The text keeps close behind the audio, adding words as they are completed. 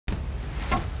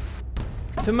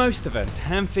To most of us,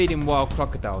 hand-feeding wild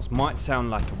crocodiles might sound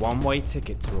like a one-way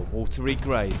ticket to a watery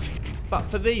grave. But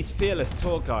for these fearless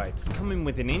tour guides, coming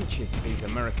within inches of these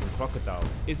American crocodiles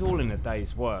is all in a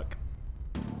day's work.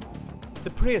 The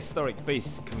prehistoric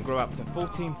beasts can grow up to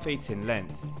 14 feet in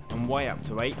length and weigh up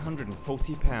to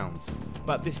 840 pounds,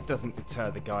 but this doesn't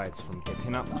deter the guides from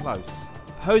getting up close.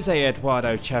 Jose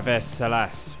Eduardo Chavez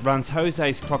Salas runs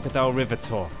Jose's Crocodile River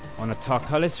Tour on the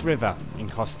Tarcoles River in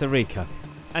Costa Rica.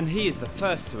 And he is the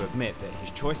first to admit that his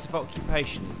choice of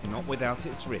occupation is not without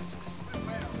its risks.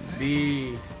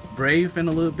 Be brave and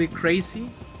a little bit crazy,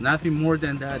 nothing more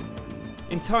than that.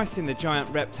 Enticing the giant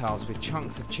reptiles with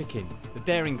chunks of chicken, the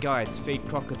daring guides feed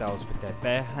crocodiles with their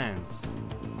bare hands.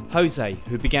 Jose,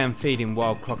 who began feeding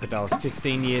wild crocodiles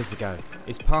 15 years ago,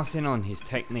 is passing on his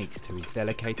techniques to his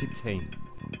dedicated team.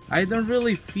 I don't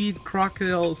really feed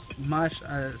crocodiles much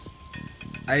as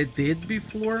I did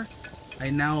before. I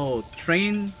now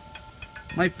train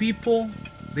my people,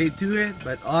 they do it,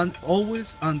 but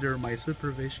always under my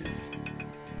supervision.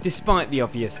 Despite the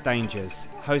obvious dangers,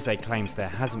 Jose claims there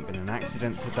hasn't been an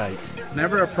accident to date.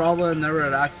 Never a problem, never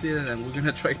an accident, and we're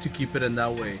gonna try to keep it in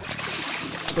that way.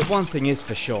 But one thing is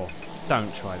for sure,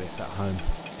 don't try this at home.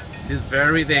 It's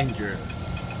very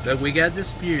dangerous. But we get the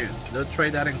experience, don't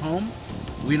try that at home.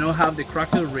 We know how the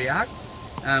crocodile react,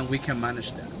 and we can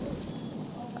manage that.